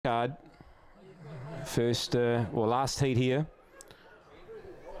card. First or last heat here.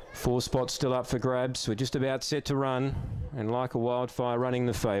 4 spots still up for grabs. We're just about set to run, and Like a Wildfire running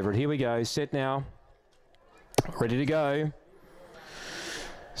the favourite. Here we go. Set now. Ready to go.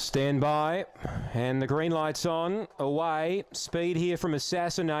 Stand by, and the green light's on. Away. Speed here from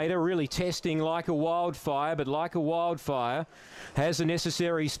Assassinator, really testing Like a Wildfire, but Like a Wildfire has the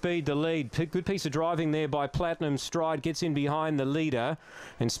necessary speed to lead. Good piece of driving there by Platinum Stride, gets in behind the leader,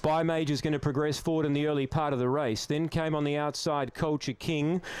 and Spy Major's going to progress forward in the early part of the race. Then came on the outside Culture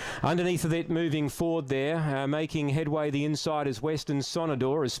King. Underneath of it, moving forward there, making headway the inside is Western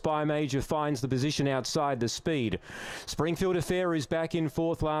Sonador as Spy Major finds the position outside the speed. Springfield Affair is back in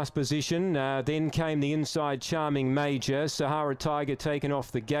 4th last position. Then came the inside Charming Major. Sahara Tiger taken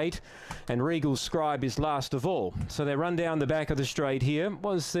off the gate, and Regal Scribe is last of all. So they run down the back of the straight here.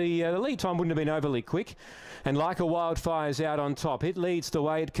 Was the lead time wouldn't have been overly quick, and Like a Wildfire's out on top. It leads the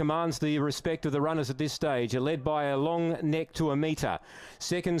way. It commands the respect of the runners at this stage. It led by a long neck to a metre.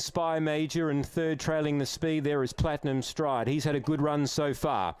 Second Spy Major, and third trailing the speed there is Platinum Stride. He's had a good run so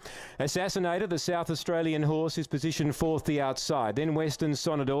far. Assassinator, the South Australian horse, is positioned 4th the outside. Then Western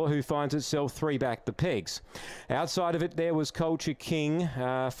Sonador, who finds itself 3 back the pegs. Outside of it there was Culture King,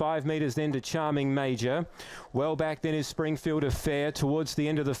 5 metres then to Charming Major. Well back then is Springfield Affair. Towards the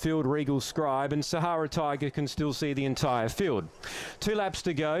end of the field, Regal Scribe, and Sahara Tiger can still see the entire field. 2 laps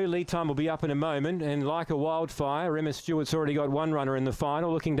to go. Lead time will be up in a moment, and Like a Wildfire, Emma Stewart's already got 1 runner in the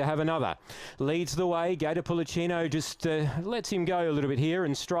final, looking to have another. Leads the way. Gaita Pullicino just lets him go a little bit here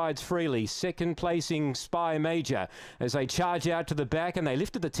and strides freely. Second placing Spy Major as they charge out to the back, and they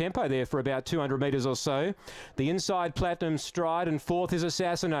lifted the tempo there for about 200 metres or so. The inside Platinum Stride, and 4th is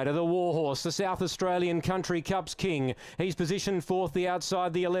Assassinator, the Warhorse, the South Australian Country Cup's king. He's positioned 4th the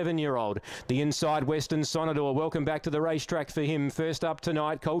outside, the 11-year-old. The inside Western Sonador, welcome back to the racetrack for him. First up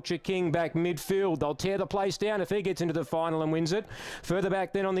tonight, Culture King back midfield. They'll tear the place down if he gets into the final and wins it. Further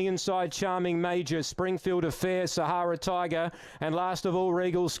back then on the inside, Charming Major, Springfield Affair, Sahara Tiger, and last of all,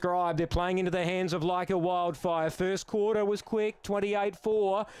 Regal Scribe. They're playing into the hands of Like a Wildfire. First quarter was quick,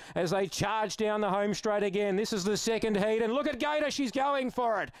 28-4, as they charge down the home straight again. This is the second heat, and look at Gaita. She's going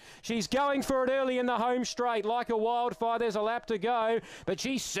for it. She's going for it early in the home straight. Like a Wildfire, there's a lap to go, but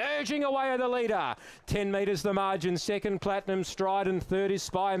she's surging away at the leader. 10 metres the margin. Second Platinum Stride, and third is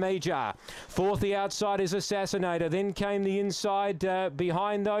Spy Major. 4th the outside is Assassinator. Then came the inside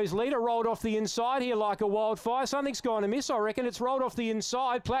behind those. Leader rolled off the inside here, Like a Wildfire. Something's gone amiss, I reckon. It's rolled off the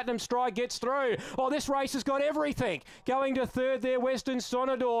inside. Platinum Stride gets through. Oh, this race has got everything. Going to third there, Western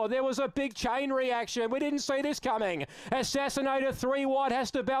Sonador. There was a big chain reaction. We didn't see this coming. Assassinator 3 wide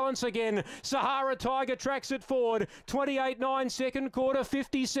has to balance again. Sahara Tiger tracks it forward. 28-9 second quarter,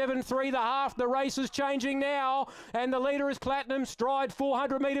 57-3 the half. The race is changing now, and the leader is Platinum Stride.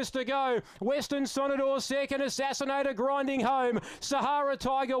 400 metres to go. Western Sonador second. Assassinator grinding home. Sahara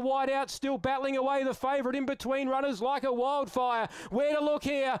Tiger wide out, still battling away the favourite in between runners Like a Wildfire. Where to look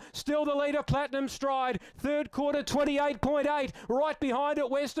here? Still the leader, Platinum Stride. Third quarter, 28.8. Right behind it,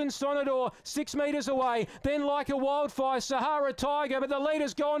 Western Sonador, 6 metres away. Then Like a Wildfire, Sahara Tiger, but the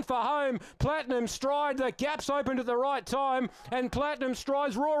leader's gone for home. Platinum Stride, the gap's opened at the right time, and Platinum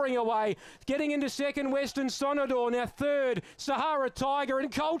Stride's roaring away. Getting into second, Western Sonador. Now third, Sahara Tiger,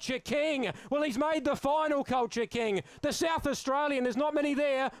 and Culture King. Well, he's made the final, Culture King. The South Australian, there's not many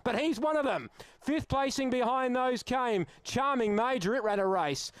there, but he's one of them. 5th placing behind those came Charming Major. It ran a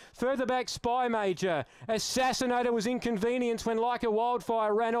race. Further back, Spy Major. Assassinator was inconvenienced when Like a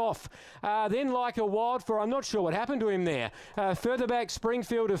Wildfire ran off. Then Like a Wildfire, I'm not sure what happened to him there. Further back,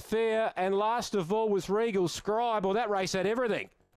 Springfield Affair, and last of all was Regal Scribe. Well, that race had everything.